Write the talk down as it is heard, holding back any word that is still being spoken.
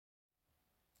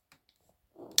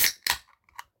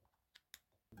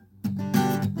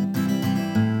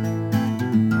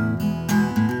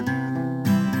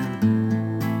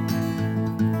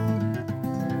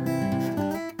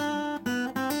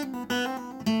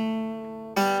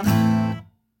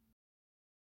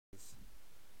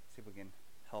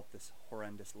this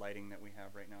horrendous lighting that we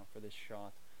have right now for this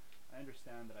shot. I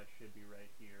understand that I should be right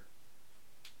here,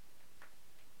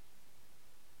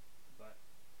 but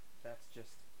that's just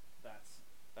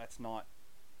that's not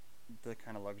the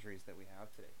kind of luxuries that we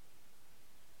have today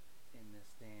in this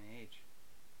day and age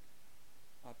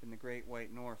up in the Great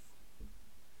White North.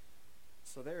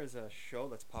 So there is a show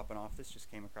that's popping off. This just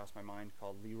came across my mind,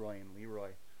 called Leroy and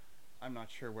Leroy. I'm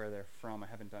not sure where they're from. I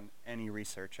haven't done any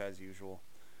research as usual.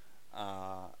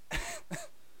 I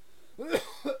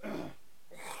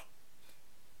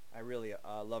really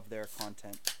love their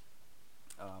content.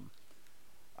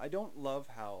 I don't love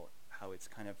how it's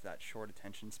kind of that short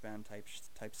attention span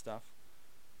type stuff,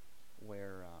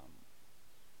 where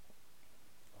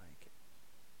like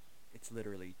it's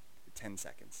literally 10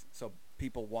 seconds. So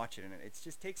people watch it and it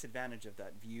just takes advantage of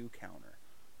that view counter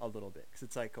a little bit, because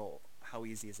it's like, oh, how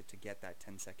easy is it to get that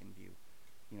 10-second view?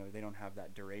 You know, they don't have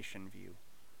that duration view,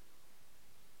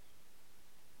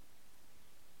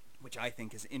 which I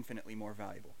think is infinitely more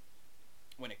valuable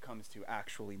when it comes to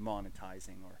actually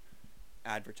monetizing or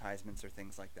advertisements or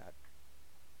things like that.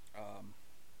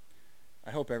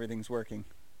 I hope everything's working.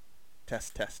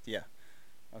 Test, yeah.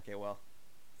 Okay, well,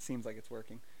 it seems like it's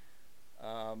working.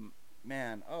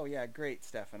 Man, oh yeah, great,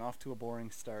 Stefan. Off to a boring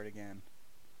start again.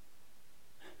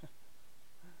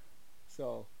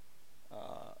 So,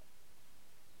 oh,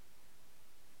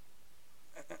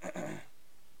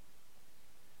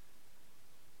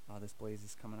 this blaze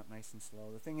is coming up nice and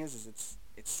slow. The thing is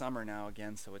it's summer now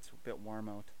again, so it's a bit warm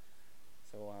out.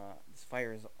 So this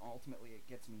fire is ultimately, it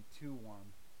gets me too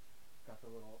warm. We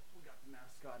got the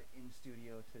mascot in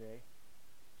studio today.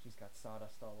 She's got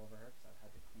sawdust all over her, so I've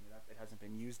had to clean it up. It hasn't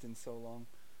been used in so long.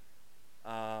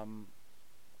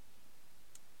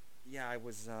 Yeah, I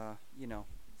was,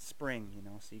 spring,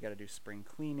 so you got to do spring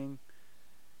cleaning.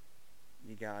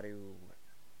 You got to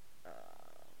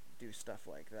do stuff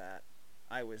like that.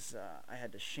 I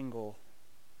had to shingle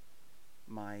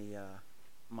a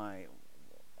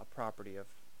property of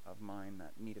mine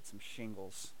that needed some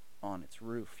shingles on its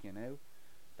roof,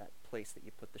 that place that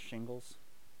you put the shingles.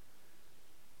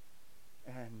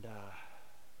 And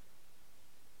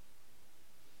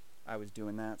I was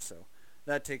doing that, so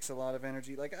that takes a lot of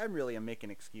energy. Like, I really am making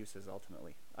excuses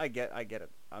ultimately. I get it.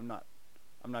 I'm not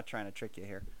trying to trick you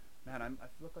here. Man, I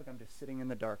look like I'm just sitting in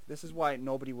the dark. This is why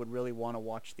nobody would really want to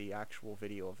watch the actual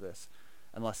video of this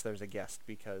unless there's a guest,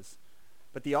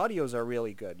 but the audios are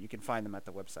really good. You can find them at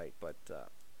the website, but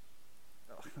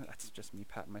that's just me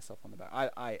patting myself on the back.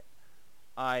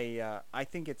 I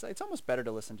think it's almost better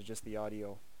to listen to just the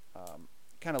audio.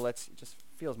 Kind of just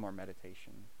feels more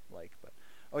meditation like. But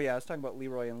oh yeah, I was talking about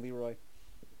Leroy and Leroy.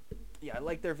 Yeah, I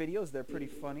like their videos. They're pretty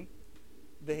funny.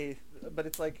 But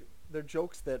it's like they're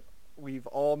jokes that we've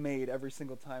all made every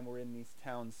single time we're in these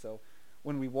towns. So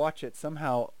when we watch it,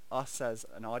 somehow us as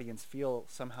an audience feel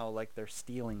somehow like they're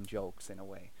stealing jokes in a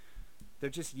way. They're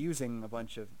just using a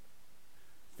bunch of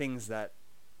things that,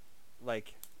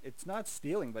 like, it's not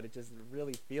stealing, but it just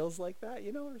really feels like that,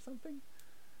 or something.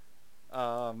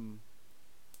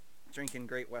 Drinking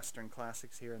Great Western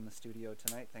Classics here in the studio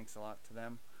tonight. Thanks a lot to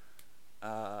them.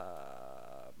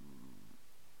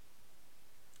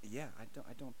 Yeah, I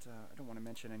don't want to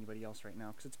mention anybody else right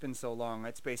now because it's been so long.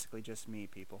 It's basically just me,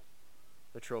 people.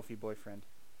 The trophy boyfriend.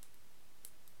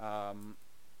 God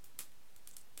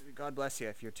bless you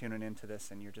if you're tuning into this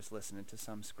and you're just listening to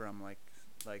some scrum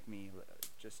like me.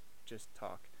 Just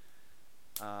talk.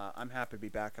 I'm happy to be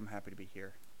back. I'm happy to be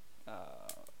here.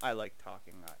 I like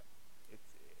talking.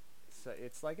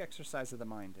 It's like exercise of the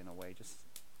mind in a way, just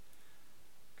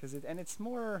because it's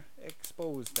more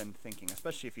exposed than thinking,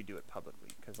 especially if you do it publicly.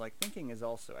 Because like thinking is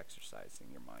also exercising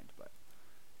your mind, but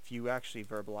if you actually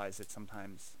verbalize it,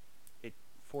 sometimes it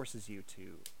forces you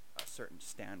to a certain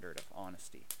standard of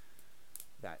honesty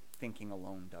that thinking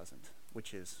alone doesn't,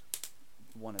 which is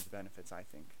one of the benefits, I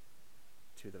think,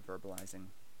 to the verbalizing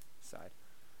side.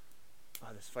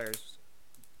 Oh, this fire's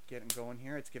getting going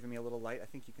here. It's giving me a little light. I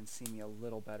think you can see me a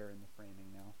little better in the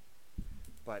framing now.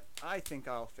 But I think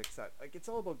I'll fix that. Like, it's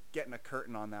all about getting a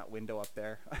curtain on that window up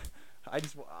there. I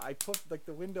put, like,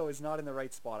 the window is not in the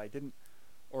right spot. I didn't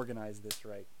organize this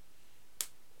right.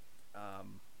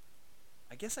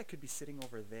 I guess I could be sitting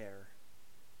over there.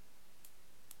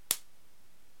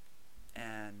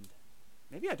 And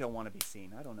maybe I don't want to be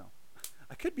seen. I don't know.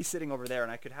 I could be sitting over there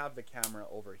and I could have the camera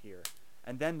over here.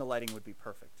 And then the lighting would be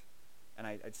perfect. And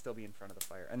I'd still be in front of the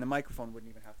fire. And the microphone wouldn't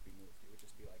even have to be moved. It would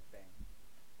just be like bang.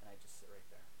 And I'd just sit right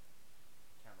there.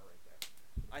 Camera right there.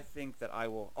 I think that I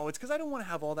will... Oh, it's because I don't want to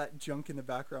have all that junk in the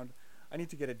background. I need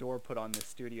to get a door put on this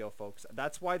studio, folks.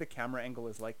 That's why the camera angle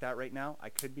is like that right now. I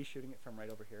could be shooting it from right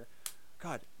over here.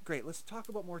 God, great. Let's talk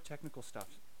about more technical stuff.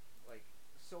 Like,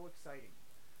 so exciting.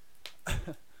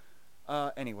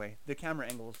 Anyway, the camera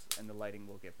angles and the lighting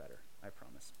will get better. I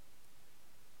promise.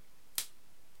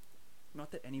 Not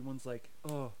that anyone's like,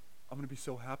 oh, I'm going to be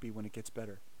so happy when it gets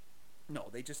better. No,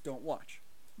 they just don't watch.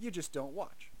 You just don't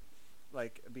watch.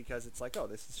 Like, because it's like, oh,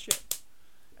 this is shit.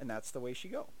 And that's the way she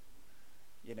go.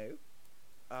 You know?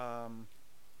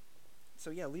 So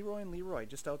yeah, Leroy and Leroy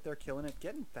just out there killing it,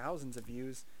 getting thousands of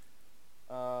views.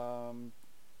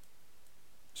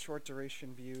 Short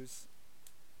duration views.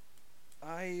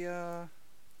 It'd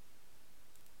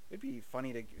be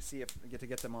funny to see if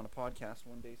get them on a podcast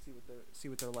one day, see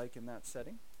what they're like in that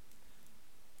setting.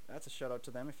 That's a shout out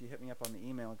to them. If you hit me up on the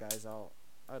email, guys,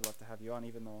 I'd love to have you on,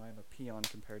 even though I'm a peon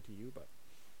compared to you, but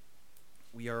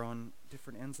we are on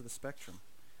different ends of the spectrum.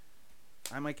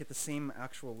 I might get the same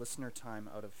actual listener time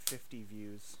out of 50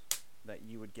 views that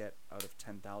you would get out of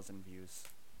 10,000 views.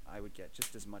 I would get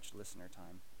just as much listener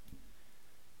time.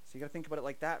 So you gotta think about it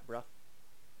like that, bruh.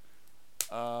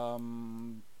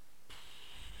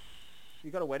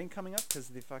 You got a wedding coming up because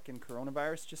the fucking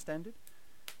coronavirus just ended.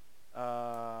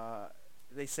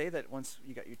 They say that once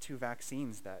you got your 2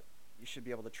 vaccines that you should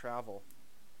be able to travel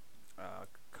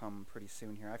come pretty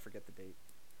soon here. I forget the date.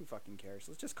 Who fucking cares?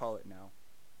 Let's just call it now.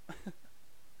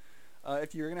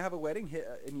 If you're going to have a wedding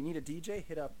and you need a DJ,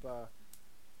 hit up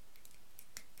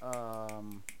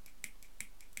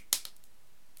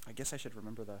I guess I should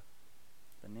remember the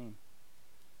name.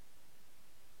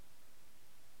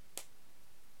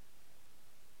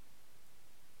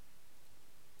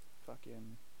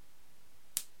 Fucking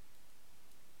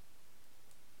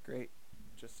great.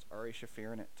 Just Ari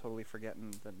Shafir in it. Totally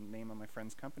forgetting the name of my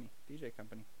friend's company, DJ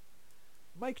company.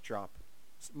 Mic Drop.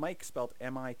 Mike spelled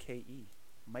M-I-K-E.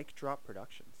 Mic Drop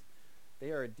Productions.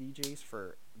 They are DJs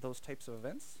for those types of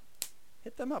events.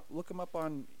 Hit them up. Look them up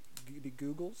on the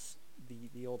Googles,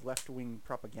 the old left-wing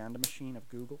propaganda machine of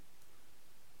Google.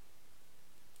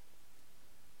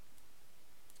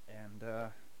 And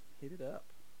hit it up.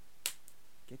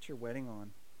 Get your wedding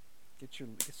on.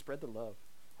 Spread the love.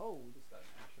 Oh, we just got to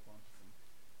mash up onto some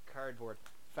cardboard.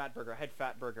 Fatburger. I had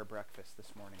Fatburger breakfast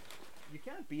this morning. You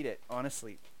can't beat it,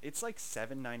 honestly. It's like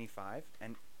 $7.95,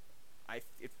 and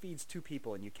it feeds 2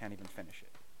 people, and you can't even finish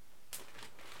it.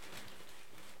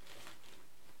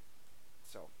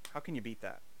 So how can you beat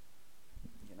that?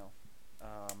 You know.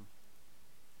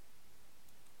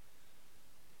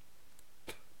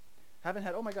 Haven't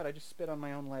had. Oh my god! I just spit on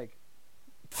my own leg.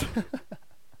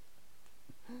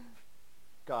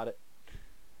 Got it.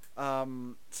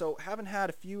 So haven't had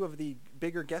a few of the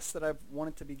bigger guests that I've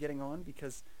wanted to be getting on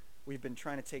because we've been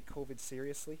trying to take COVID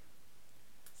seriously.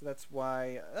 So that's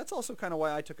also kind of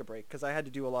why I took a break, because I had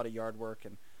to do a lot of yard work,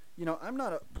 and I'm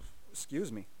not a,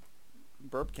 excuse me,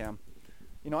 burp cam.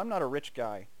 I'm not a rich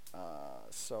guy,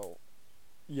 so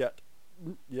yet.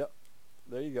 Yep.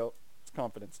 There you go. It's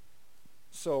confidence.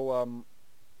 So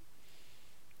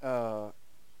I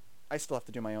still have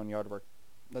to do my own yard work.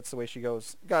 That's the way she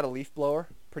goes. Got a leaf blower.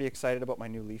 Pretty excited about my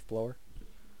new leaf blower.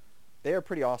 They are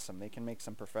pretty awesome. They can make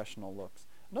some professional looks.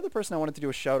 Another person I wanted to do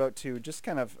a shout out to, just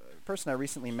kind of a person I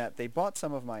recently met. They bought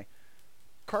some of my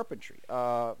carpentry.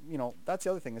 That's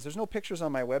the other thing, is there's no pictures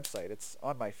on my website. It's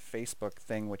on my Facebook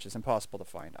thing, which is impossible to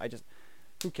find.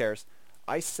 Who cares?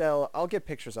 I'll get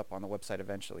pictures up on the website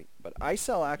eventually, but I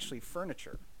sell actually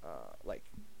furniture, like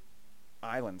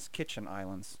islands, kitchen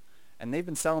islands. And they've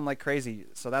been selling like crazy,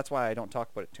 so that's why I don't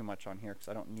talk about it too much on here, because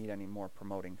I don't need any more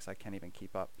promoting, because I can't even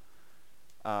keep up.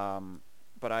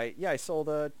 But I sold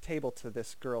a table to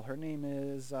this girl. Her name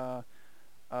is, you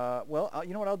know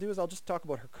what I'll do is I'll just talk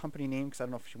about her company name, because I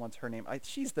don't know if she wants her name.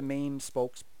 She's the main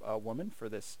spokeswoman for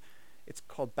this. It's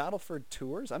called Battleford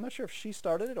Tours. I'm not sure if she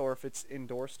started it or if it's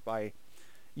endorsed by,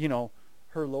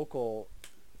 her local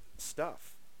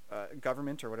stuff,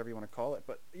 government or whatever you want to call it.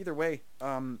 But either way,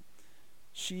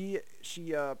 she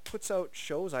puts out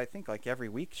shows, I think, like every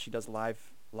week. She does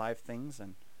live things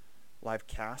and live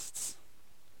casts.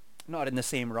 Not in the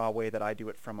same raw way that I do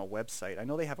it from a website. I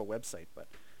know they have a website, but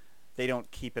they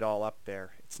don't keep it all up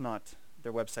there. It's not,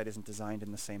 their website isn't designed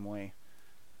in the same way.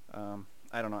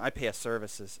 I don't know. I pay a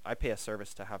service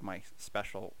to have my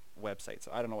special website,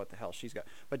 so I don't know what the hell she's got.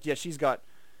 But yeah,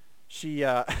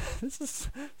 this is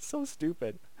so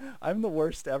stupid. I'm the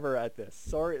worst ever at this.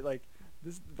 Sorry,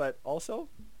 but also,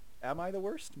 am I the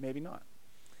worst? Maybe not.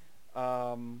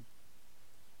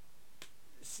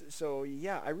 So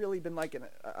yeah, I really been liking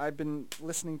it. I've been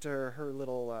listening to her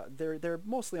little. They're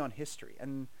mostly on history,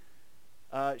 and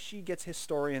she gets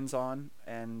historians on,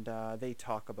 and they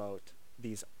talk about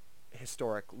these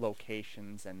historic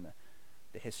locations and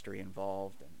the history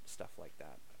involved and stuff like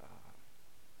that.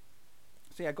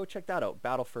 So yeah, go check that out.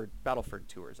 Battleford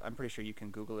Tours. I'm pretty sure you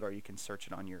can Google it or you can search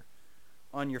it on your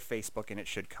Facebook and it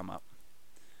should come up.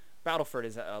 Battleford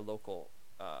is a local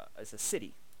is a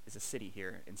city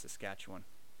here in Saskatchewan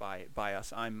by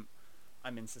us. I'm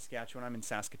in Saskatchewan. I'm in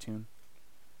Saskatoon.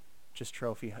 Just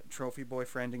trophy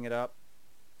boyfriending it up.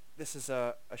 This is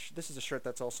this is a shirt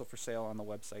that's also for sale on the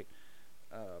website,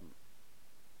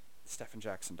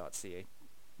 stephenjackson.ca.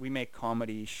 We make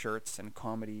comedy shirts and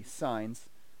comedy signs.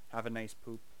 Have a nice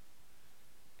poop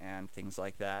and things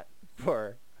like that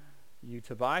for you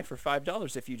to buy for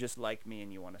 $5 if you just like me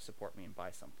and you want to support me and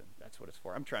buy something. That's what it's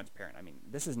for. I'm transparent. I mean,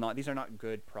 these are not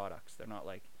good products. They're not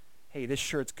like, hey, this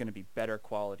shirt's going to be better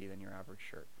quality than your average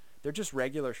shirt. They're just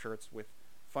regular shirts with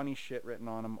funny shit written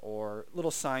on them or little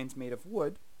signs made of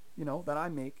wood, that I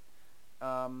make.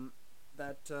 And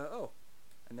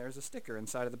there's a sticker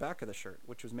inside of the back of the shirt,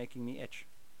 which was making me itch.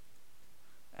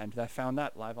 And I found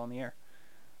that live on the air.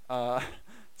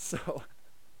 So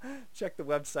check the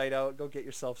website out. Go get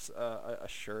yourself a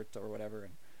shirt or whatever.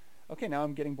 And okay, now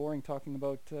I'm getting boring talking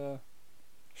about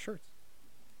shirts.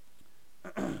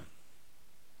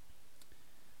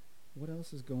 What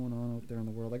else is going on out there in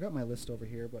the world? I got my list over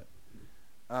here, but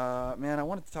man, I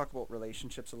wanted to talk about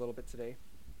relationships a little bit today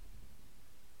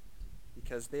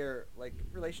because they're like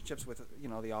relationships with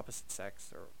the opposite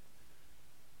sex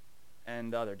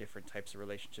and other different types of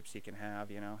relationships you can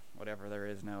have, whatever there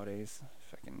is nowadays.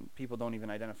 Fucking people don't even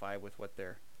identify with what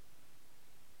their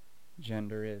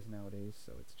gender is nowadays,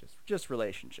 so it's just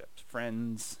relationships,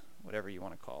 friends, whatever you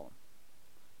want to call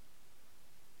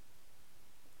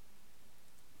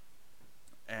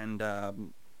them. And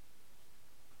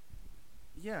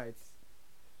yeah, I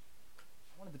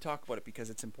wanted to talk about it because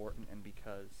it's important and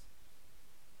because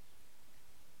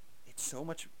it's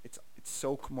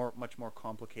much more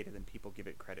complicated than people give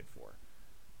it credit for.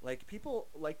 Like, people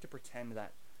like to pretend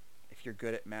that if you're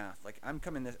good at math, like I'm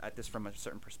coming at this from a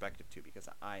certain perspective too because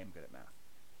I am good at math.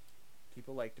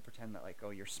 People like to pretend that, like, oh,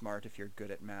 you're smart if you're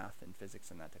good at math and physics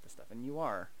and that type of stuff, and you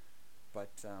are,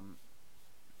 but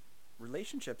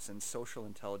relationships and social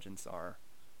intelligence are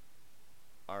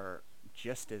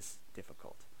just as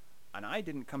difficult. And I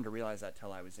didn't come to realize that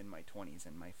till I was in my 20s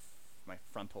and my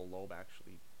frontal lobe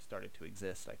actually started to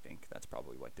exist. I think that's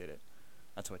probably what did it.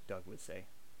 That's what Doug would say.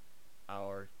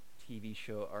 Our TV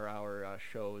show or our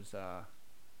show's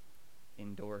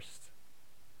endorsed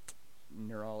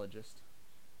neurologist.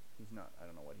 He's not. I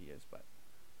don't know what he is, but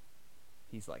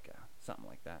he's like something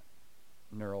like that,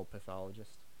 neural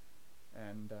pathologist,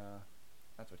 and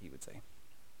that's what he would say.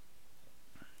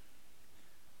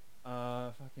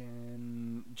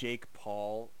 Fucking Jake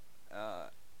Paul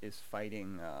is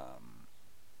fighting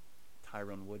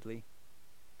Tyron Woodley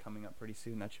coming up pretty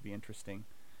soon. That should be interesting.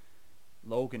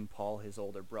 Logan Paul, his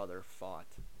older brother, fought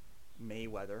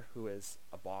Mayweather, who is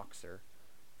a boxer.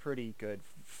 Pretty good,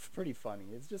 pretty funny.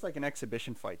 It's just like an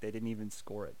exhibition fight. They didn't even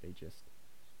score it.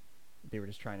 They were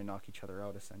just trying to knock each other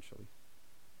out, essentially.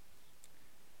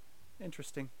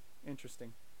 Interesting.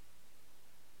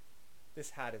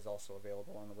 This hat is also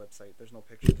available on the website. There's no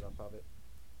pictures up of it.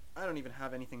 I don't even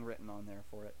have anything written on there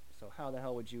for it. So how the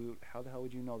hell would you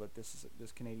know that this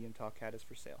Canadian Talk hat is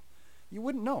for sale? You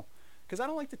wouldn't know, because I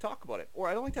don't like to talk about it, or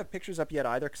I don't like to have pictures up yet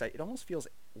either, because it almost feels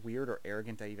weird or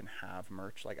arrogant to even have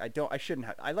merch. Like I shouldn't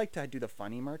have. I like to do the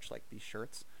funny merch, like these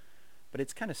shirts, but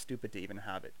it's kind of stupid to even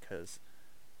have it, because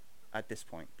at this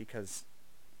point, because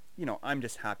I'm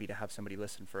just happy to have somebody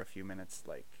listen for a few minutes,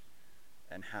 like,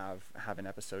 and have an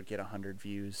episode get 100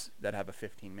 views that have a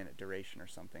 15-minute duration or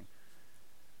something.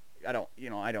 I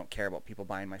don't care about people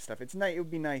buying my stuff. It would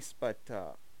be nice, but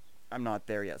I'm not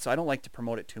there yet. So I don't like to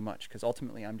promote it too much, because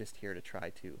ultimately I'm just here to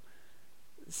try to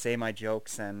say my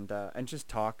jokes and just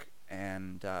talk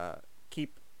and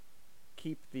keep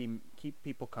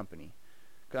people company.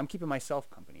 'Cause I'm keeping myself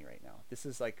company right now. This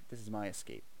is my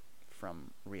escape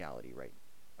from reality, right?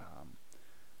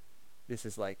 This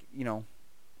is like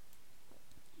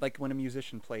like when a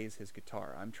musician plays his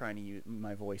guitar. I'm trying to use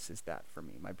my voice is that for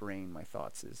me. My brain, my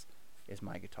thoughts is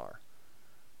my guitar.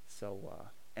 So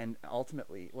and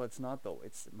ultimately, well, it's not though.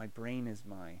 It's my brain is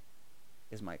my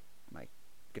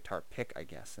guitar pick, I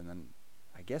guess. And then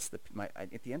I guess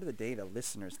at the end of the day, the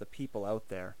listeners, the people out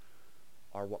there,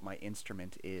 are what my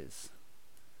instrument is.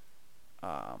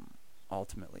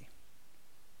 Ultimately.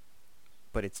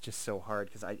 But it's just so hard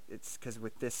because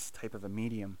with this type of a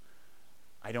medium,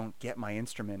 I don't get my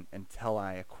instrument until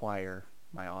I acquire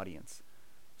my audience.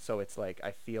 So it's like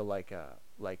I feel like a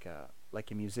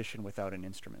musician without an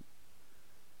instrument.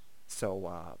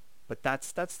 So but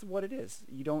that's what it is.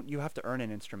 You have to earn an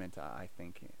instrument, I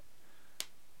think,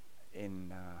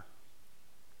 in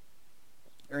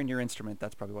Earn your instrument.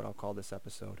 That's probably what I'll call this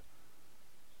episode.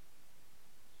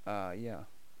 Yeah.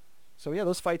 So yeah,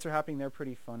 those fights are happening. They're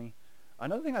pretty funny.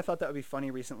 Another thing I thought that would be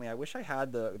funny recently, I wish I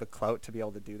had the clout to be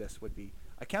able to do this, would be,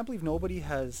 I can't believe nobody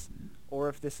has, or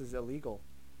if this is illegal,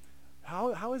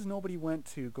 how has nobody went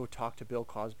to go talk to Bill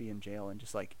Cosby in jail and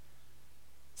just like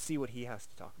see what he has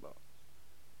to talk about?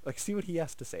 Like see what he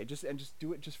has to say, just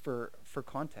do it just for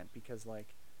content, because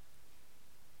like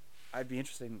I'd be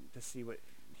interested to see what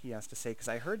he has to say, because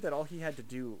I heard that all he had to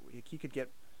do, he could get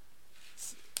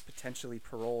potentially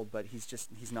paroled, but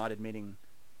he's not admitting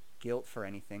guilt for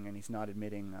anything, and he's not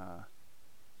admitting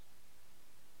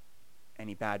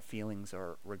any bad feelings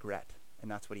or regret, and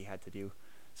that's what he had to do.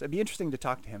 So it'd be interesting to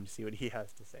talk to him to see what he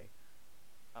has to say.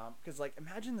 Because like,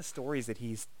 imagine the stories that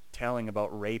he's telling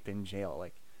about rape in jail.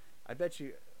 Like, I bet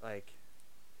you, like,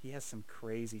 he has some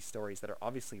crazy stories that are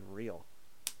obviously real.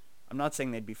 I'm not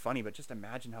saying they'd be funny, but just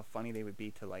imagine how funny they would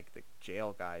be to like the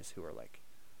jail guys who are like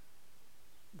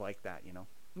that, you know?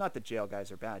 Not that jail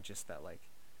guys are bad, just that like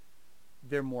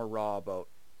they're more raw about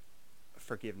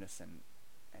forgiveness and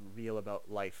real about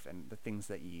life and the things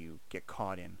that you get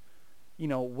caught in. You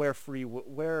know,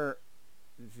 where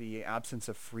the absence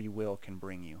of free will can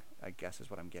bring you, I guess is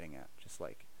what I'm getting at. Just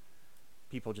like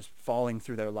people just falling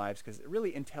through their lives, because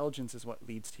really intelligence is what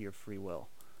leads to your free will.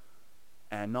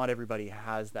 And not everybody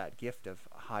has that gift of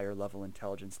higher level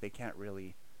intelligence. They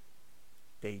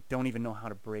don't even know how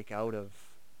to break out of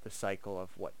the cycle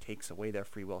of what takes away their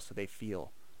free will, so they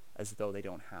feel as though they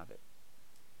don't have it.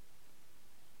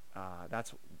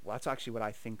 That's actually what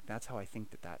I think. That's how I think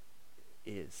that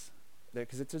is.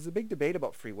 Because there's a big debate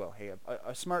about free will. Hey,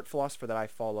 a smart philosopher that I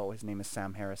follow, his name is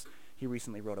Sam Harris. He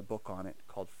recently wrote a book on it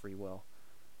called Free Will.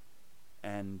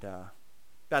 And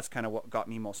that's kind of what got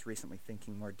me most recently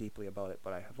thinking more deeply about it.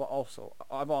 But I've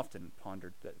often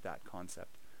pondered that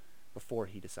concept before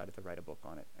he decided to write a book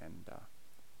on it. And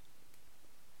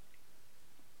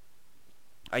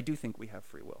I do think we have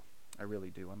free will. I really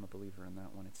do. I'm a believer in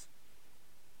that one.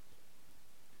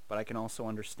 But I can also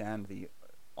understand the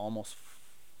almost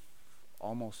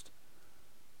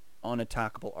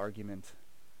unattackable argument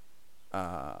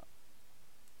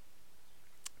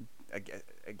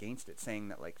against it, saying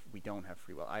that like we don't have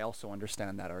free will. I also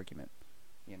understand that argument,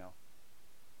 you know.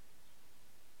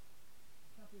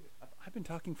 I've been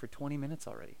talking for 20 minutes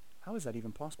already. How is that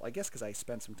even possible? I guess because I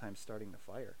spent some time starting the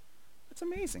fire. That's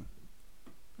amazing.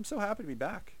 I'm so happy to be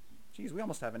back. Jeez, we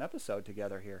almost have an episode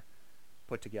together here.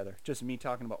 Put together. Just me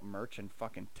talking about merch and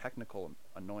fucking technical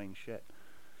annoying shit.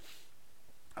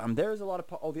 There's a lot of...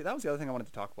 that was the other thing I wanted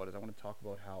to talk about, is I want to talk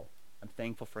about how I'm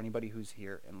thankful for anybody who's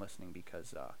here and listening,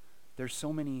 because there's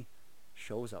so many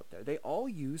shows out there. They all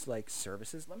use like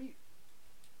services. I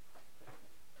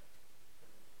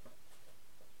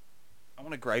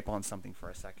want to gripe on something for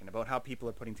a second about how people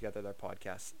are putting together their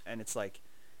podcasts, and it's like,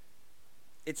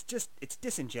 it's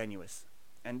disingenuous,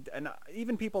 and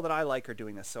even people that I like are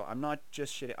doing this. So I'm not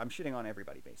just shitting. I'm shitting on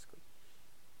everybody basically.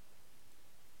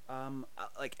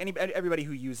 Like everybody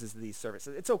who uses these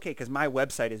services, it's okay because my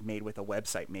website is made with a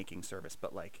website making service,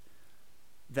 but like,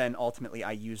 then ultimately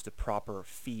I use the proper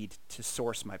feed to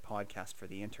source my podcast for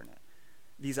the internet.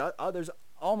 These others,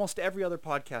 almost every other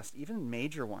podcast, even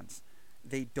major ones,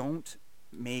 they don't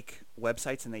make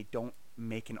websites and they don't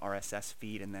make an RSS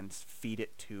feed and then feed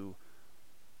it to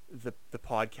the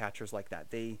podcatchers like that.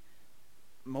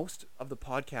 Most of the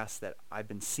podcasts that I've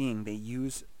been seeing, they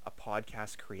use a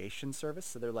podcast creation service.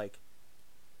 So they're like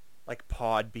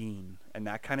Podbean and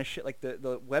that kind of shit. Like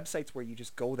the websites where you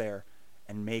just go there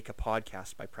and make a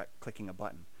podcast by clicking a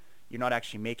button. You're not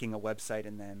actually making a website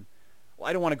and then... Well,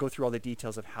 I don't want to go through all the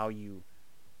details of how you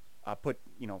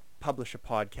publish a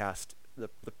podcast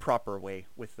the proper way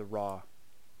with the raw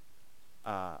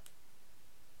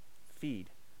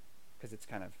feed, because it's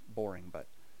kind of boring. But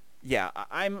yeah,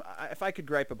 if I could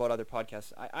gripe about other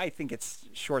podcasts, I think it's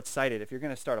short-sighted. If you're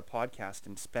going to start a podcast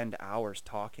and spend hours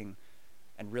talking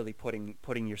and really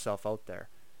putting yourself out there,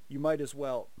 you might as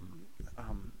well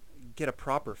get a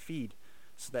proper feed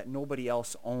so that nobody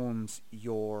else owns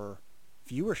your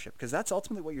viewership, because that's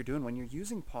ultimately what you're doing when you're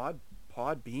using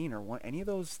Podbean or any of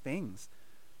those things.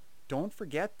 Don't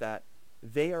forget that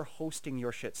they are hosting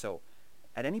your shit. So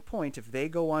at any point, if they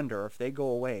go under, or if they go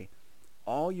away,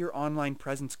 all your online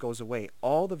presence goes away.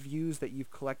 All the views that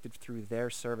you've collected through their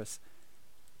service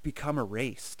become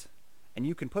erased. And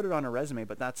you can put it on a resume,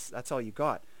 but that's all you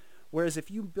got. Whereas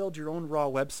if you build your own raw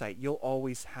website, you'll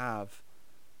always have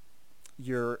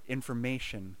your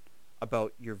information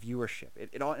about your viewership.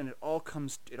 It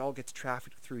all gets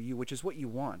trafficked through you, which is what you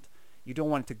want. You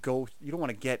don't want to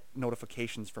get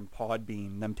notifications from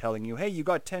Podbean, them telling you, hey, you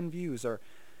got 10 views, or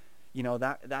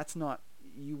that's not,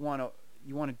 you want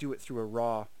to do it through a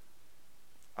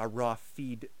raw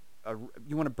feed.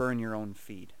 You want to burn your own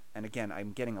feed. And again,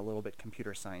 I'm getting a little bit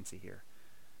computer sciencey here.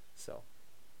 So,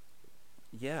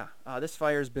 yeah, this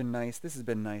fire's been nice. This has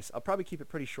been nice. I'll probably keep it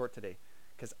pretty short today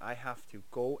because I have to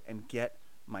go and get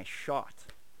my shot.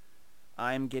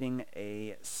 I'm getting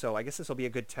so I guess this will be a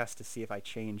good test to see if I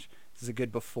change. This is a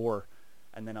good before,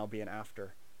 and then I'll be an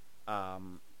after.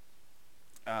 I'm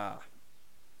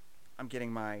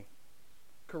getting my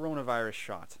coronavirus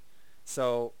shot.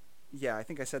 So, yeah, I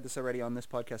think I said this already on this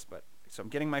podcast, but so I'm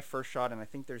getting my first shot, and I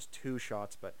think there's 2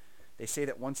 shots, but they say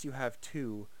that once you have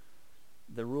 2,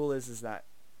 the rule is that,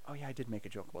 oh yeah, I did make a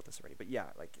joke about this already, but yeah,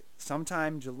 like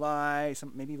sometime July,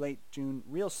 maybe late June,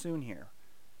 real soon here,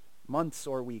 months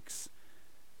or weeks,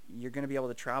 you're going to be able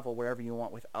to travel wherever you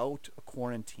want without a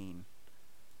quarantine.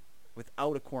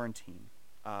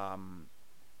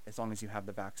 As long as you have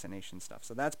the vaccination stuff.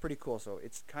 So that's pretty cool. So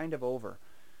it's kind of over.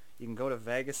 You can go to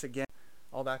Vegas again,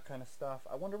 all that kind of stuff.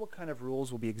 I wonder what kind of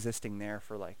rules will be existing there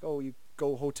for like, oh, you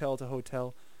go hotel to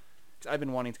hotel. 'Cause I've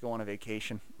been wanting to go on a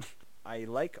vacation. I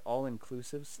like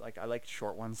all-inclusives. Like, I like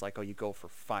short ones, like, oh, you go for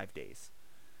 5 days.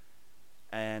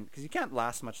 And because you can't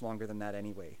last much longer than that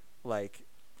anyway. Like,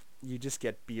 you just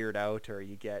get beered out, or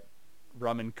you get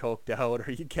rum and coked out,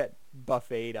 or you get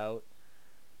buffeted out.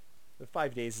 But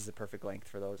 5 days is a perfect length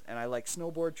for those. And I like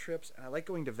snowboard trips, and I like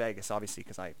going to Vegas, obviously,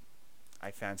 because I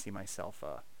fancy myself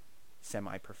a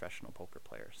semi-professional poker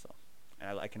player. So,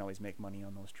 and I can always make money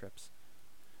on those trips.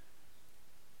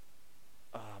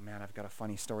 Oh man, I've got a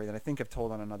funny story that I think I've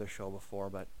told on another show before,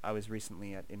 but I was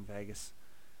recently in Vegas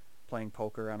playing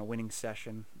poker on a winning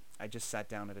session. I just sat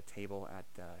down at a table at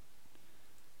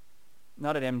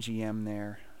not at MGM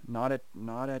there, not at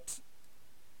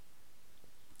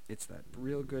it's that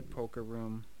real good poker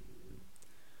room.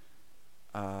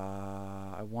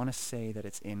 I want to say that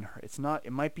it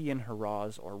might be in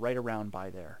Haraz or right around by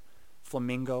there.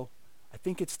 Flamingo. I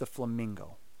think it's the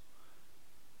Flamingo.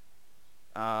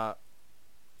 I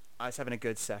was having a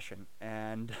good session,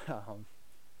 and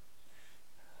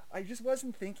I just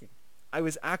wasn't thinking. I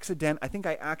think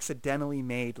I accidentally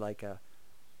made like a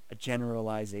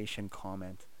generalization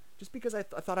comment, just because I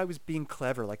thought I was being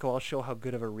clever. Like, oh, I'll show how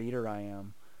good of a reader I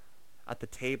am at the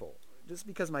table. Just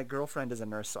because my girlfriend is a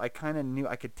nurse, so I kind of knew,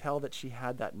 I could tell that she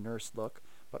had that nurse look,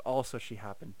 but also she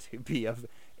happened to be of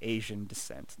Asian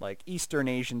descent, like Eastern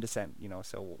Asian descent,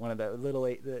 so one of the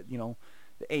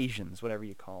the Asians, whatever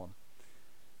you call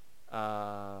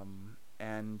them.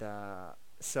 And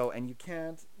you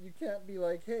can't be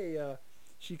like, hey,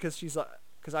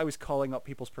 because I was calling out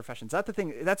people's professions. That's the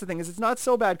thing is it's not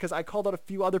so bad because I called out a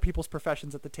few other people's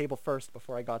professions at the table first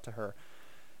before I got to her.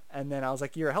 And then I was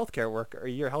like, you're a healthcare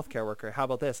worker. How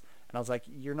about this? And I was like,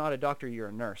 you're not a doctor, you're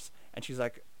a nurse. And she's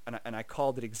like, and I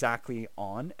called it exactly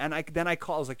on. And I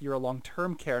was like, you're a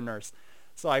long-term care nurse.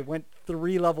 So I went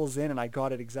 3 levels in and I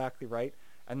got it exactly right.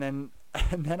 And then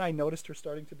I noticed her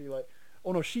starting to be like,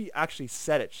 oh no, she actually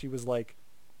said it. She was like,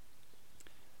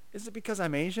 is it because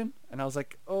I'm Asian? And I was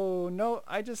like, oh no,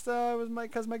 I just, it was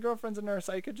because my girlfriend's a nurse.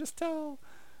 I could just tell.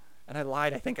 And I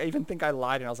lied. I even think I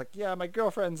lied. And I was like, yeah, my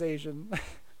girlfriend's Asian.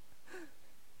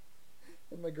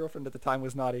 And my girlfriend at the time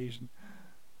was not Asian.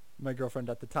 My girlfriend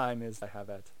at the time I have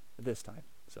at this time.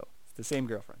 So it's the same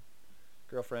girlfriend.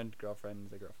 Girlfriend, the girlfriend.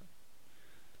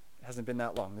 It hasn't been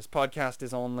that long. This podcast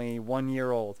is only 1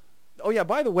 year old. Oh yeah,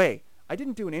 by the way, I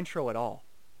didn't do an intro at all.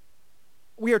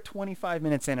 We are 25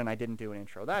 minutes in and I didn't do an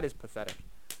intro. That is pathetic.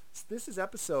 So this is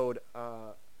episode,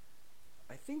 I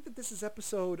think that this is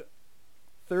episode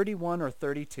 31 or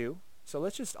 32. So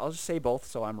I'll just say both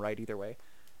so I'm right either way.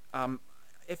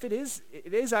 If it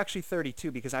is actually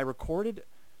 32 because I recorded,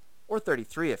 or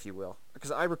 33 if you will,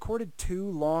 because I recorded 2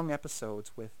 long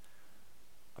episodes with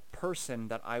a person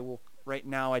that I will right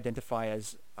now identify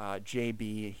as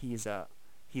JB. He's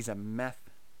a meth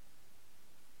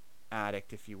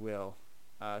addict, if you will,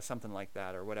 something like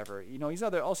that or whatever. He's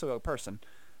also a person,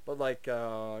 but like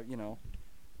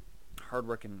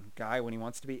hardworking guy when he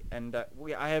wants to be. And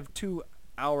I have 2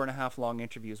 hour-and-a-half long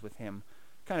interviews with him,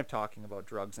 kind of talking about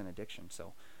drugs and addiction.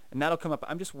 So, and that'll come up.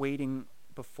 I'm just waiting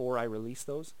before I release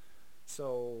those.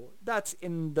 So that's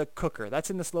in the cooker.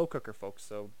 That's in the slow cooker, folks.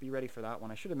 So be ready for that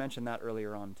one. I should have mentioned that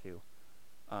earlier on too,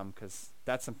 because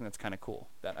that's something that's kind of cool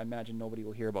that I imagine nobody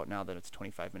will hear about now that it's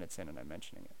 25 minutes in and I'm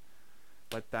mentioning it.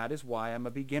 But that is why I'm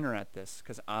a beginner at this,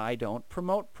 because I don't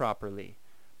promote properly.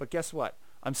 But guess what?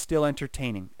 I'm still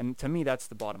entertaining. And to me, that's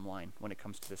the bottom line when it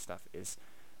comes to this stuff is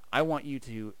I want you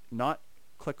to not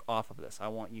click off of this. I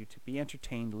want you to be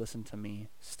entertained, listen to me,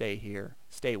 stay here,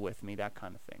 stay with me, that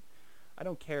kind of thing. I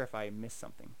don't care if I miss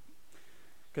something.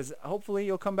 Because hopefully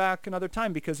you'll come back another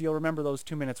time because you'll remember those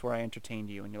 2 minutes where I entertained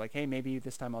you, and you're like, hey, maybe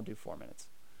this time I'll do 4 minutes.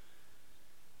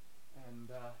 And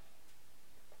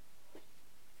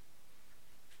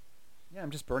yeah,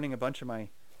 I'm just burning a bunch of my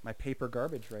paper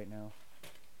garbage right now,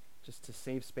 just to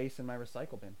save space in my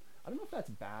recycle bin. I don't know if that's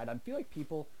bad. I feel like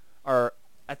people are,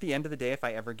 at the end of the day, if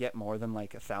I ever get more than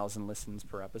like 1,000 listens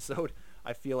per episode,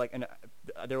 I feel like, and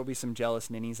there will be some jealous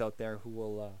ninnies out there who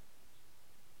will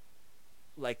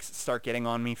like start getting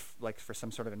on me like for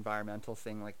some sort of environmental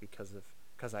thing, like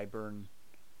because I burn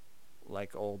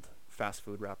like old fast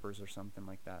food wrappers or something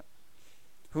like that.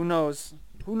 Who knows?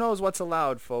 Who knows what's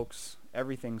allowed, folks?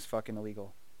 Everything's fucking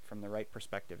illegal from the right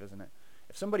perspective, isn't it?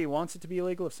 If somebody wants it to be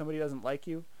illegal, if somebody doesn't like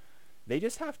you, they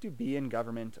just have to be in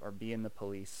government or be in the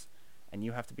police, and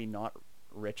you have to be not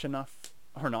rich enough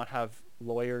or not have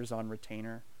lawyers on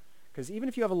retainer. Because even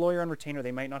if you have a lawyer on retainer,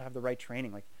 they might not have the right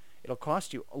training. Like, it'll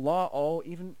cost you law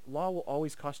will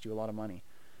always cost you a lot of money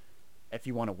if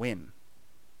you want to win.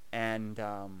 And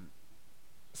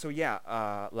so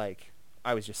yeah, like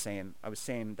I was saying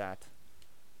that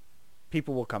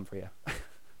people will come for you.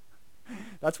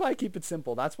 That's why I keep it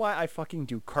simple. That's why I fucking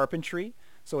do carpentry.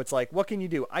 So it's like, what can you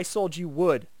do? I sold you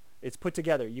wood. It's put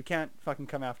together. You can't fucking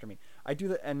come after me. I do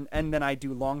that, and then I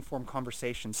do long form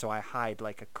conversation. So I hide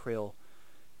like a krill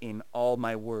in all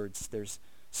my words. There's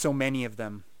so many of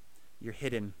them. You're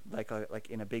hidden like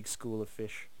in a big school of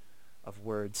fish, of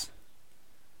words.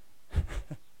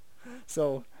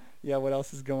 So yeah, what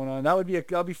else is going on?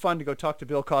 That'd be fun to go talk to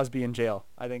Bill Cosby in jail.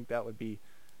 I think that would be.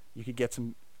 You could get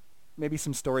maybe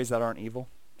some stories that aren't evil.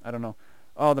 I don't know.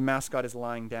 Oh, the mascot is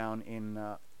lying down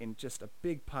in just a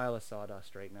big pile of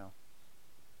sawdust right now.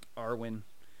 Ari.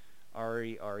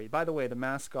 By the way, the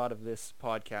mascot of this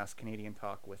podcast, Canadian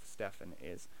Talk with Stefan,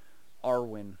 is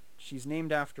Arwen. She's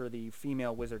named after the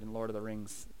female wizard in Lord of the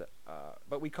Rings,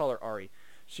 but we call her Ari.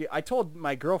 I told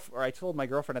my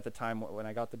girlfriend at the time when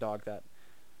I got the dog that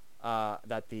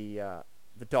the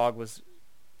dog was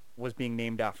being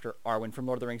named after Arwen from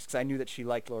Lord of the Rings, because I knew that she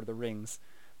liked Lord of the Rings,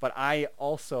 but I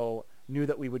also knew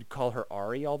that we would call her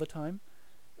Ari all the time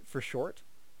for short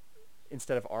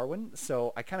instead of Arwen.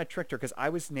 So I kind of tricked her, because I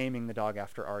was naming the dog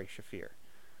after Ari Shaffir,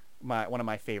 one of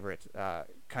my favorite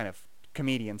kind of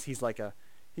comedians. He's like a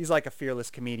fearless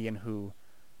comedian who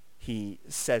he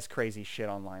says crazy shit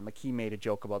online. Like, he made a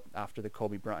joke about after the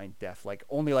Kobe Bryant death, like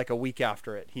only like a week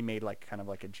after it, he made like kind of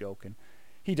like a joke, and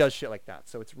he does shit like that.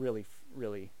 So it's really,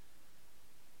 really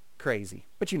crazy.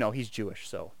 But you know, he's Jewish,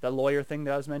 so the lawyer thing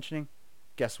that I was mentioning,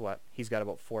 guess what? He's got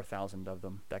about 4,000 of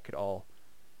them that could all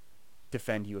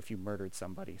defend you if you murdered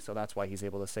somebody. So that's why he's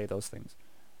able to say those things.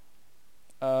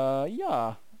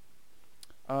 Yeah.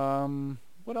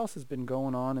 What else has been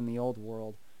going on in the old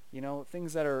world? You know,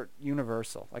 things that are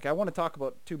universal. Like, I want to talk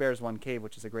about Two Bears, One Cave,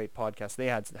 which is a great podcast. They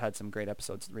had some great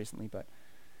episodes recently, but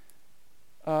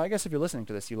I guess if you're listening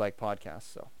to this, you like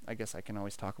podcasts, so I guess I can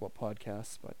always talk about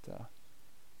podcasts. But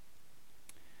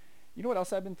you know what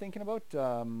else I've been thinking about?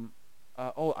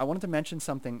 I wanted to mention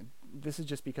something. This is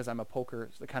just because I'm a poker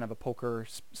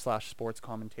 / sports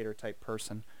commentator type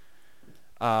person.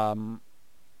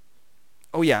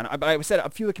 Oh yeah, and I said a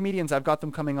few of the comedians, I've got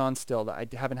them coming on still. I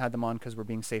haven't had them on because we're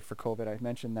being safe for COVID. I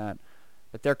mentioned that,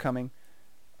 but they're coming.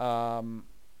 I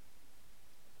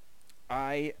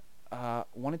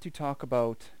wanted to talk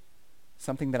about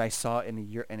something that I saw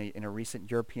in a recent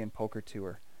European poker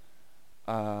tour.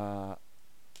 I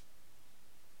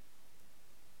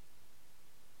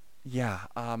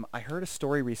heard a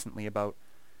story recently about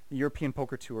the European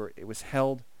poker tour. It was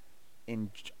held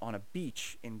on a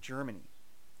beach in Germany.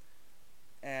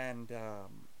 And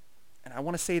I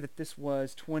want to say that this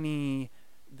was I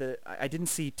didn't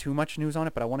see too much news on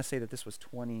it, but I want to say that this was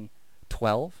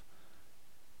 2012.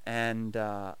 And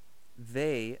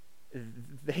they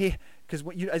because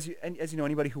as you know,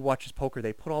 anybody who watches poker,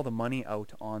 they put all the money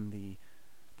out on the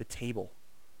table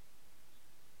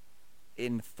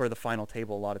for the final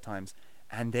table a lot of times,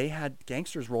 and they had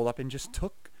gangsters roll up and just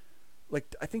took,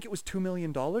 like, I think it was $2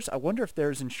 million. I wonder if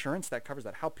there's insurance that covers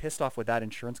that. How pissed off would that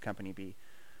insurance company be?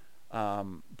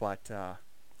 But I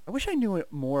wish I knew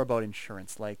more about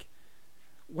insurance. Like,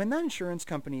 when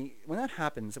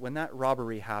that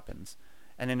robbery happens,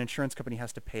 and an insurance company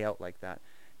has to pay out like that,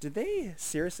 do they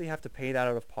seriously have to pay that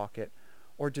out of pocket?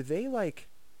 Or do they, like,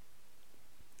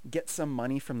 get some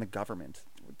money from the government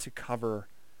to cover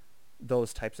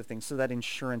those types of things so that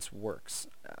insurance works?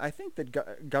 I think that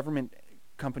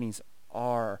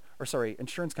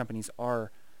insurance companies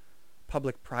are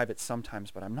public-private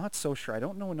sometimes, but I'm not so sure. I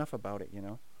don't know enough about it, you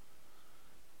know?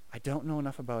 I don't know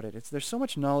enough about it. There's so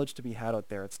much knowledge to be had out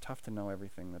there. It's tough to know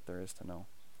everything that there is to know.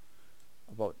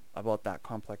 about that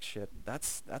complex shit.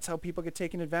 That's how people get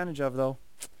taken advantage of, though.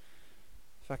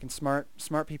 Fucking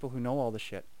smart people who know all the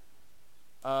shit.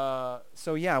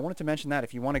 So yeah, I wanted to mention that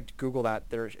if you want to Google that,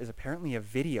 there is apparently a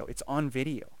video. It's on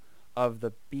video of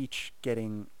the beach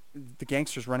getting the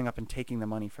gangsters running up and taking the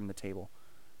money from the table.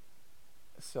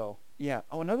 So yeah.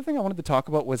 Oh, another thing I wanted to talk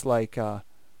about was like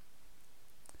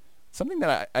something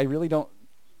that I really don't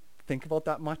think about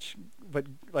that much, but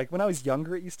like when I was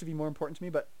younger, it used to be more important to me.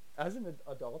 But as an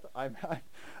adult,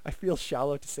 I feel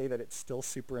shallow to say that it's still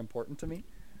super important to me.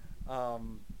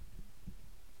 Um,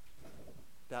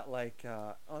 that like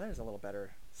oh, there's a little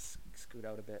better. Scoot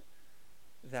out a bit.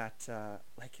 That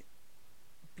like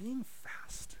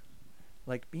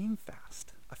being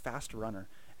fast, a fast runner,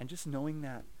 and just knowing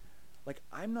that like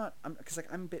I'm because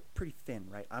like I'm a bit pretty thin,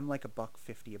 right? I'm like a buck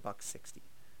 50, a buck 60,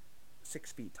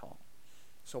 6 feet tall,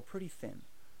 so pretty thin.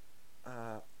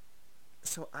 Uh,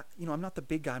 so I'm not the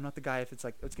big guy. I'm not the guy if it's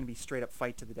like it's gonna be straight up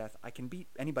fight to the death. I can beat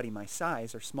anybody my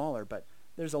size or smaller, but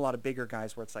there's a lot of bigger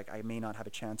guys where it's like I may not have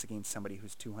a chance against somebody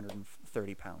who's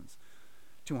 230 pounds,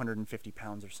 250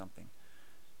 pounds or something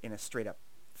in a straight up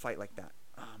fight like that.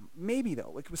 Maybe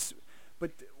though, like it was,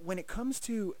 but when it comes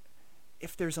to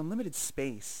if there's unlimited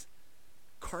space,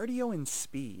 cardio and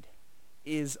speed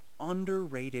is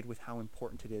underrated with how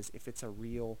important it is if it's a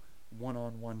real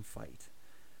one-on-one fight.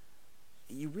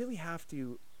 You really have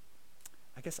to,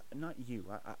 I guess not you,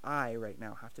 I right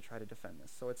now have to try to defend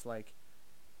this. So it's like,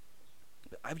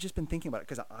 I've just been thinking about it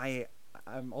because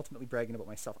I'm ultimately bragging about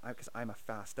myself because I'm a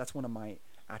fast, that's one of my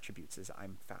attributes is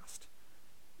I'm fast.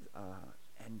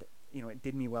 And, it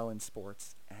did me well in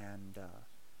sports and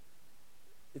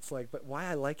it's like, but why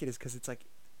I like it is because it's like,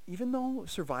 even though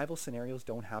survival scenarios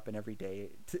don't happen every day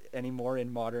anymore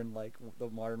in modern, like the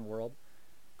modern world,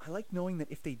 I like knowing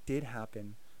that if they did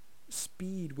happen,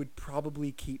 speed would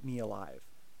probably keep me alive.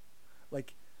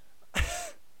 Like,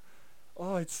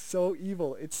 oh, it's so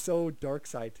evil. It's so dark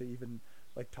side to even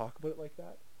like talk about it like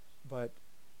that, but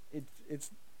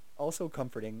it's also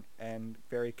comforting and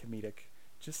very comedic.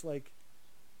 Just like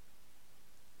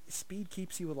speed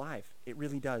keeps you alive. It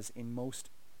really does in most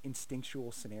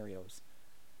instinctual scenarios.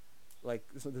 Like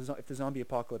so if the zombie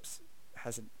apocalypse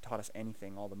hasn't taught us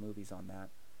anything, all the movies on that.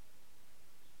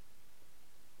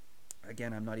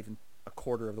 Again, I'm not even a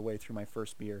quarter of the way through my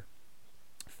first beer.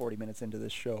 40 minutes into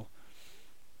this show.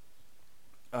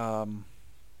 Um,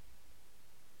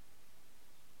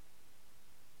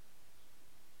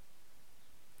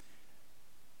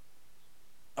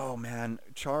 oh man,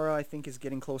 Chara I think is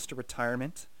getting close to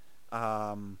retirement.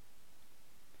 Um,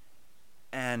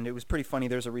 and it was pretty funny.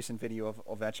 There's a recent video of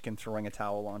Ovechkin throwing a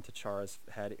towel onto Chara's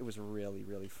head. It was really,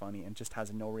 really funny and just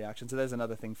has no reaction. So there's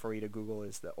another thing for you to Google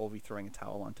is the Ovi throwing a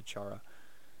towel onto Chara.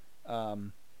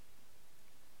 Um,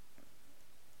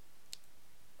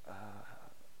 uh,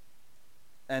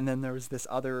 and then there was this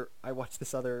other. I watched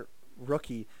this other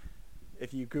rookie.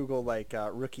 If you Google like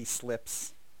rookie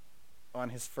slips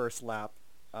on his first lap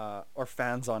or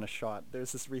fans on a shot,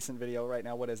 there's this recent video right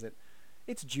now. What is it?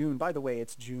 It's June. By the way,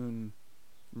 it's June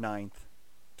 9th,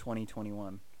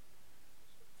 2021.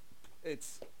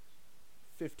 It's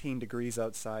 15 degrees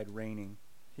outside, raining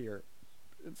here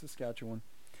in Saskatchewan.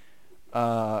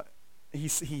 Uh, he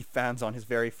fans on his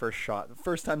very first shot. The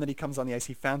first time that he comes on the ice,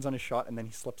 he fans on his shot and then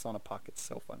he slips on a puck. It's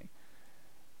so funny.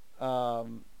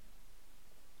 Um,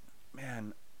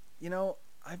 man,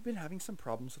 I've been having some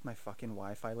problems with my fucking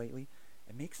Wi-Fi lately.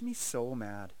 It makes me so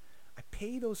mad. I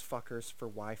pay those fuckers for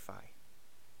Wi-Fi.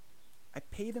 I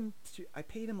pay them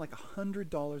like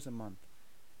 $100 a month,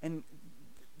 and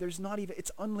there's not even.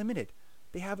 It's unlimited.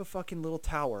 They have a fucking little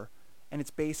tower, and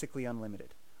it's basically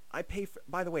unlimited. I pay for.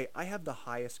 By the way, I have the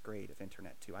highest grade of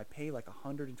internet too. I pay like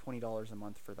 $120 a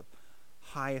month for the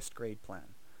highest grade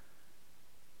plan,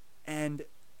 and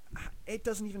it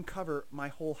doesn't even cover my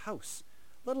whole house.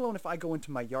 Let alone if I go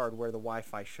into my yard where the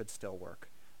Wi-Fi should still work.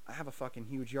 I have a fucking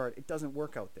huge yard. It doesn't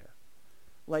work out there.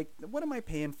 Like, what am I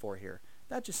paying for here?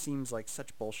 That just seems like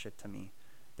such bullshit to me.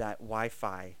 That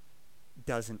Wi-Fi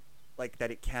doesn't, like, that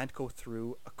it can't go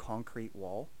through a concrete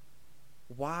wall.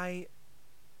 Why,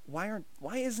 why aren't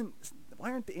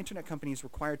the internet companies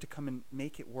required to come and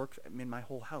make it work in my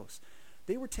whole house?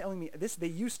 They were telling me this. They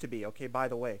used to be, okay. By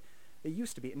the way, they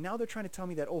used to be, and now they're trying to tell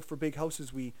me that for big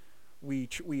houses you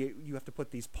have to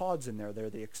put these pods in there. They're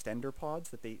the extender pods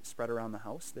that they spread around the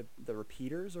house, the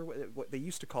repeaters, or what they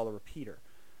used to call a repeater.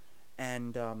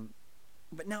 And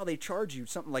but now they charge you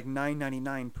something like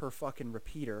 $9.99 per fucking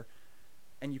repeater,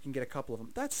 and you can get a couple of them.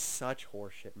 That's such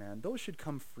horseshit, man. Those should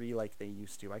come free like they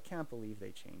used to. I can't believe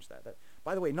they changed that.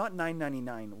 By the way, not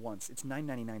 $9.99 once. It's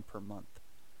 $9.99 per month.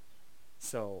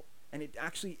 So And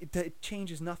it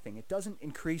changes nothing. It doesn't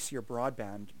increase your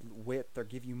broadband width or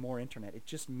give you more internet. It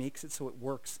just makes it so it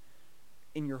works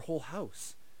in your whole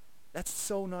house. That's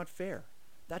so not fair.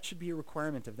 That should be a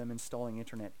requirement of them installing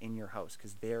internet in your house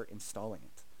because they're installing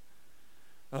it.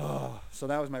 Oh, so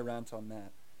that was my rant on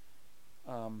that.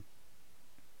 Um,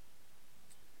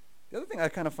 the other thing I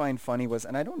kind of find funny was,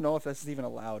 and I don't know if this is even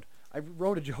allowed, I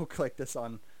wrote a joke like this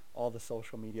on all the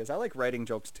social medias. I like writing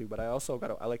jokes too, but I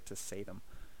like to say them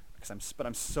because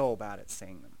I'm so bad at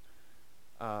saying them.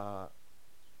 Uh,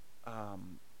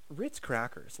 Ritz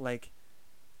crackers, like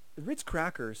Ritz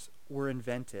crackers were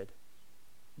invented.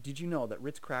 Did you know that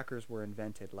Ritz crackers were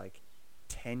invented like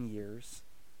 10 years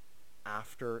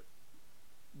after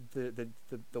the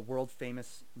world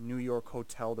famous New York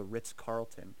hotel, the Ritz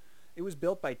Carlton? It was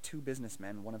built by two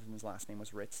businessmen. One of them, his last name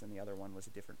was Ritz, and the other one was a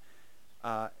different.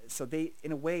 So they,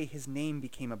 in a way, his name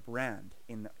became a brand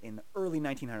in the early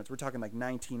 1900s. We're talking like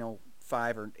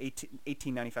 1905 or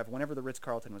 1895, whenever the Ritz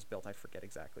Carlton was built. I forget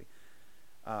exactly,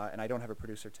 and I don't have a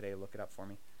producer today to look it up for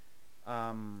me.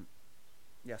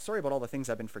 Yeah, sorry about all the things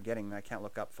I've been forgetting that I can't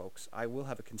look up, folks. I will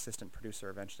have a consistent producer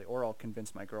eventually, or I'll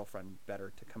convince my girlfriend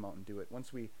better to come out and do it.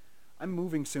 I'm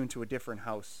moving soon to a different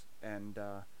house, and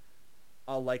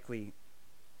I'll likely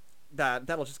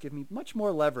that'll just give me much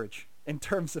more leverage in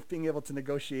terms of being able to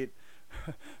negotiate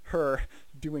her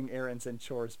doing errands and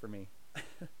chores for me.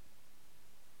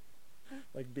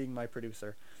 Like being my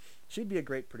producer. She'd be a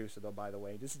great producer though, by the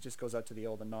way. This just goes out to the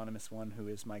old anonymous one who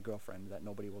is my girlfriend that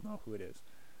nobody will know who it is.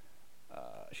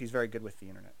 She's very good with the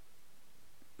internet.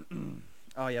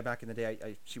 Oh yeah, back in the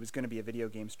day, she was going to be a video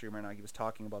game streamer, and I was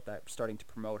talking about that, starting to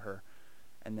promote her,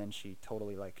 and then she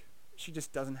totally she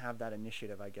just doesn't have that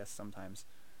initiative, I guess, sometimes.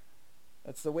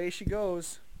 That's the way she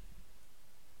goes.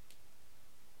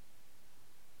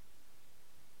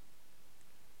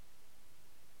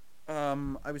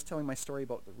 I was telling my story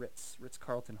about the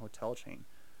Ritz-Carlton hotel chain.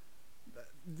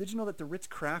 Did you know that the Ritz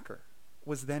Cracker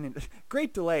was then in...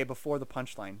 Great delay before the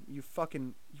punchline.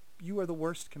 You are the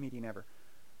worst comedian ever.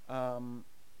 The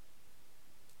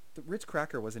Ritz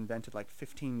Cracker was invented like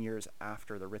 15 years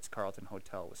after the Ritz-Carlton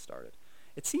Hotel was started.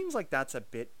 It seems like that's a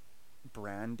bit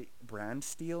brand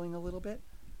stealing a little bit.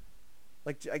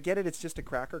 Like, I get it, it's just a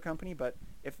cracker company, but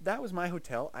if that was my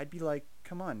hotel, I'd be like,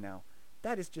 come on now.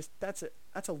 That's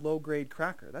a low-grade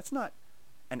cracker. That's not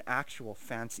an actual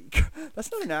fancy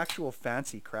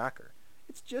cracker.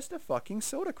 It's just a fucking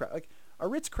soda cracker. Like, a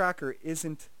Ritz cracker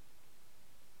isn't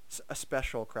a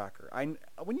special cracker.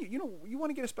 When you want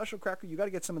to get a special cracker, you got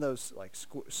to get some of those like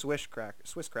Swiss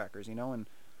crackers, and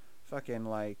fucking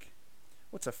like,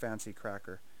 what's a fancy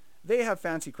cracker? They have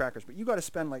fancy crackers, but you got to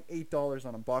spend like $8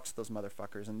 on a box of those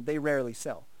motherfuckers, and they rarely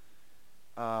sell.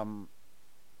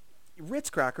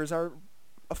 Ritz crackers are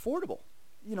affordable.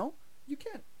 You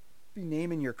can't be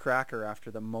naming your cracker after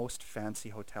the most fancy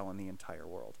hotel in the entire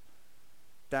world.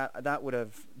 That's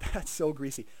so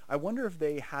greasy. I wonder if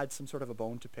they had some sort of a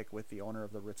bone to pick with the owner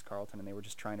of the Ritz-Carlton, and they were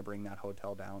just trying to bring that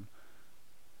hotel down.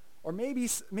 Or maybe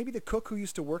the cook who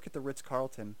used to work at the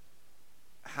Ritz-Carlton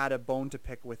had a bone to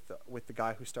pick with the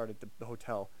guy who started the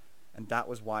hotel, and that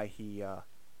was why he oh,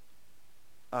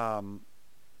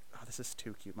 this is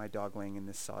too cute. My dog laying in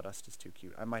this sawdust is too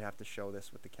cute. I might have to show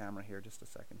this with the camera here just a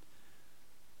second.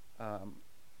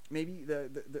 Maybe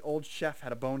the old chef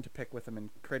had a bone to pick with him and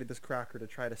created this cracker to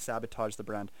try to sabotage the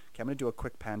brand. Okay, I'm going to do a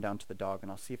quick pan down to the dog, and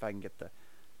I'll see if I can get the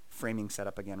framing set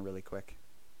up again really quick.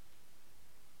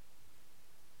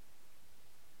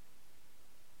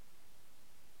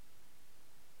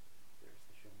 There's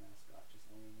the show mascot just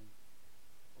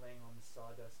laying on the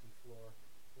sawdusty floor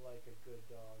like a good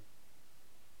dog.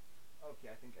 Okay,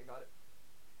 I think I got it.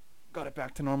 Got it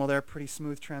back to normal there. Pretty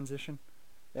smooth transition.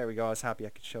 There we go. I was happy I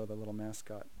could show the little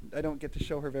mascot. I don't get to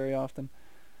show her very often.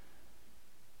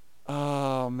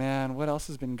 Oh, man. What else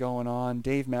has been going on?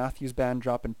 Dave Matthews Band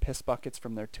dropping piss buckets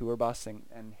from their tour bus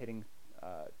and hitting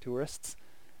tourists.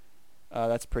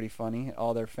 That's pretty funny.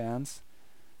 All their fans.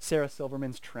 Sarah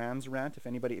Silverman's trans rant.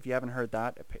 If you haven't heard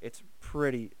that, it's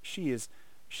pretty... She's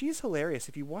hilarious.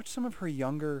 If you watch some of her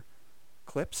younger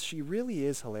clips, she really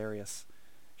is hilarious.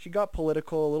 She got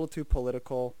political, a little too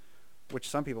political, which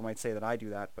some people might say that I do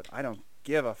that, but I don't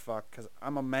give a fuck because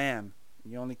I'm a man.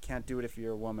 You only can't do it if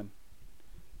you're a woman.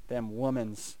 Them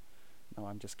womans. No,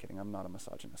 I'm just kidding. I'm not a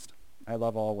misogynist. I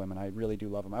love all women. I really do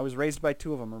love them. I was raised by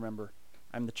two of them, remember.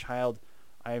 I'm the child.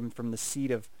 I am from the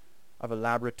seed of a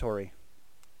laboratory,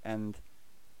 and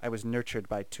I was nurtured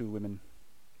by two women.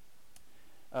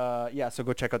 Yeah, so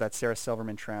go check out that Sarah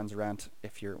Silverman trans rant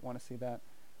if you want to see that.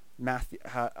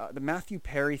 The Matthew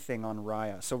Perry thing on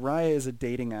Raya. So Raya is a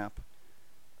dating app.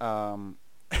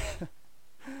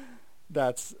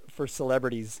 that's for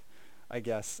celebrities, I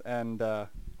guess. And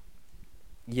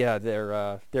yeah,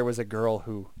 there was a girl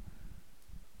who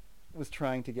was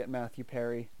trying to get Matthew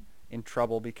Perry in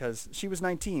trouble because she was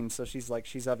 19, so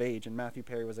she's of age, and Matthew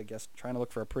Perry was, I guess, trying to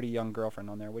look for a pretty young girlfriend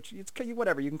on there, which it's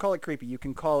whatever. You can call it creepy. You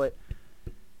can call it,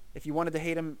 if you wanted to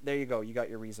hate him, there you go. You got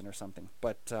your reason or something.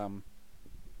 But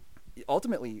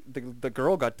ultimately, the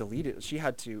girl got deleted. She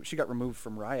got removed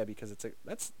from Raya because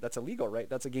that's illegal, right?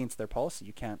 That's against their policy.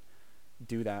 You can't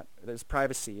do that. There's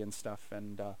privacy and stuff,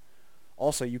 and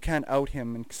also you can't out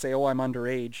him and say, "Oh, I'm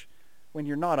underage," when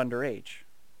you're not underage.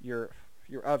 You're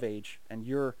of age, and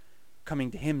you're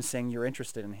coming to him saying you're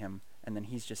interested in him, and then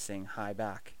he's just saying hi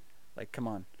back. Like, come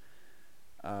on.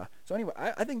 So anyway,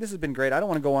 I think this has been great. I don't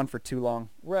want to go on for too long.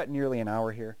 We're at nearly an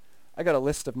hour here. I got a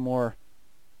list of more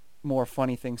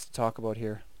funny things to talk about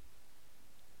here.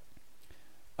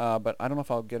 But I don't know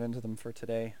if I'll get into them for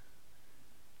today.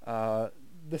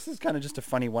 This is kind of just a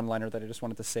funny one-liner that I just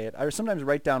wanted to say it. I sometimes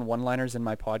write down one-liners in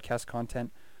my podcast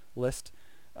content list.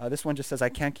 This one just says, I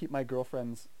can't keep my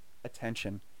girlfriend's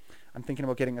attention. I'm thinking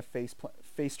about getting a face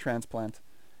transplant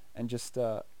and just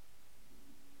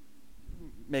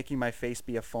making my face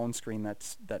be a phone screen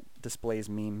that displays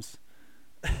memes.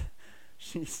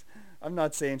 I'm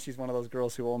not saying she's one of those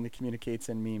girls who only communicates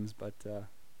in memes, but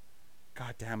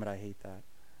God damn it, I hate that.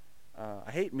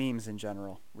 I hate memes in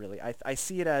general, really. I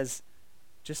see it as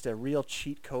just a real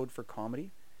cheat code for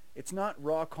comedy. It's not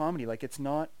raw comedy. Like, it's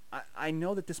not... I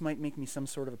know that this might make me some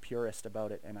sort of a purist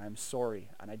about it, and I'm sorry,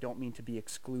 and I don't mean to be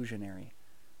exclusionary,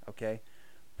 okay?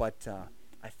 But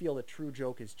I feel a true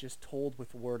joke is just told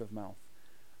with word of mouth.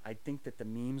 I think that the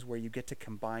memes where you get to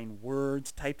combine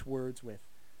words, typed words, with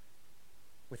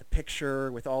a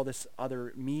picture, with all this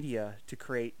other media to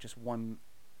create just one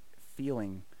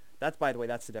feeling. That's, by the way,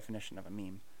 that's the definition of a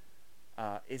meme.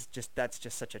 That's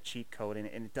just such a cheat code, and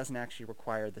it doesn't actually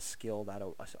require the skill that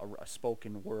a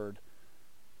spoken word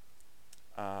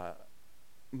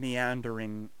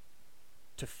meandering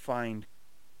to find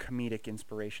comedic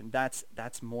inspiration. That's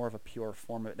more of a pure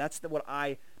form of it. That's what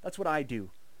I do.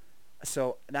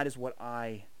 So that is what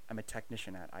I am a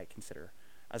technician at, I consider,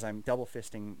 as I'm double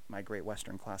fisting my great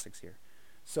Western classics here.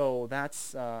 So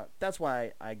that's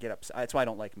why I get upset. That's why I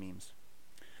don't like memes.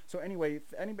 So anyway,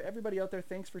 everybody out there,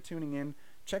 thanks for tuning in.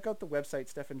 Check out the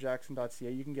website, stephanjackson.ca.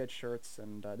 You can get shirts,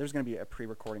 and there's going to be a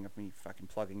pre-recording of me fucking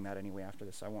plugging that anyway after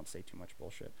this, so I won't say too much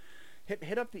bullshit.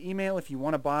 Hit up the email if you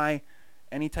want to buy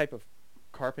any type of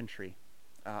carpentry.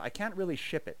 I can't really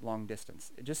ship it long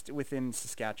distance, just within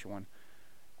Saskatchewan.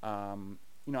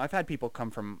 I've had people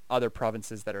come from other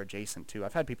provinces that are adjacent too.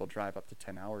 I've had people drive up to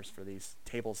 10 hours for these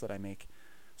tables that I make.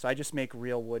 So I just make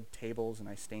real wood tables, and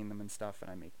I stain them and stuff, and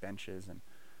I make benches and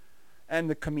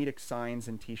the comedic signs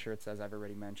and t-shirts, as I've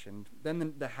already mentioned.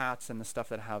 Then the hats and the stuff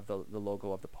that have the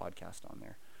logo of the podcast on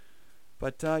there.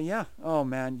 But yeah, oh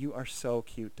man, you are so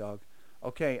cute, dog.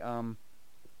 Okay, I'm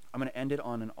going to end it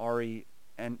on an Ari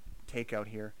and takeout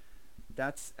here.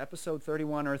 That's episode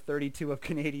 31 or 32 of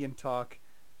Canadian Talk.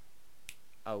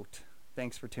 Out.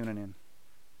 Thanks for tuning in.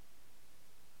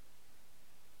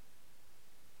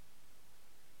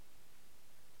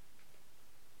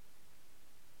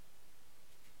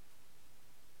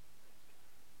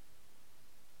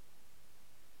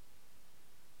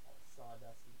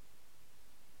 Sawdusty.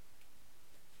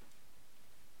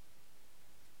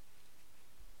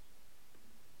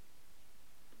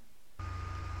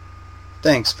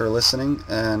 Thanks for listening,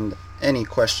 and any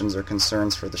questions or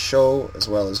concerns for the show, as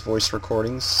well as voice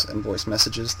recordings and voice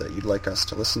messages that you'd like us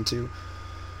to listen to,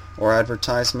 or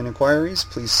advertisement inquiries,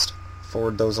 please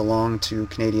forward those along to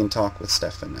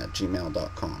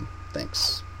CanadianTalkWithStefan@gmail.com.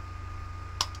 Thanks.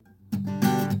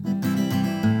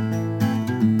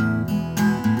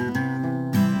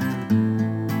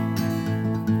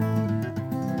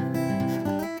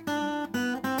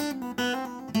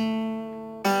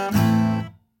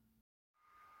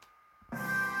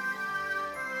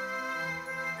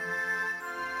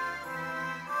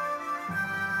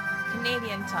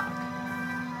 Canadian Talk.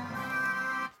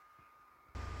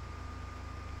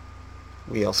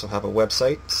 We also have a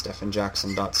website,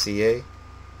 stephanjackson.ca,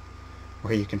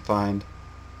 where you can find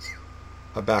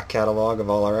a back catalog of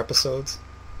all our episodes,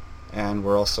 and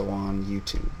we're also on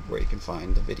YouTube, where you can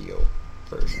find the video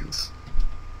versions.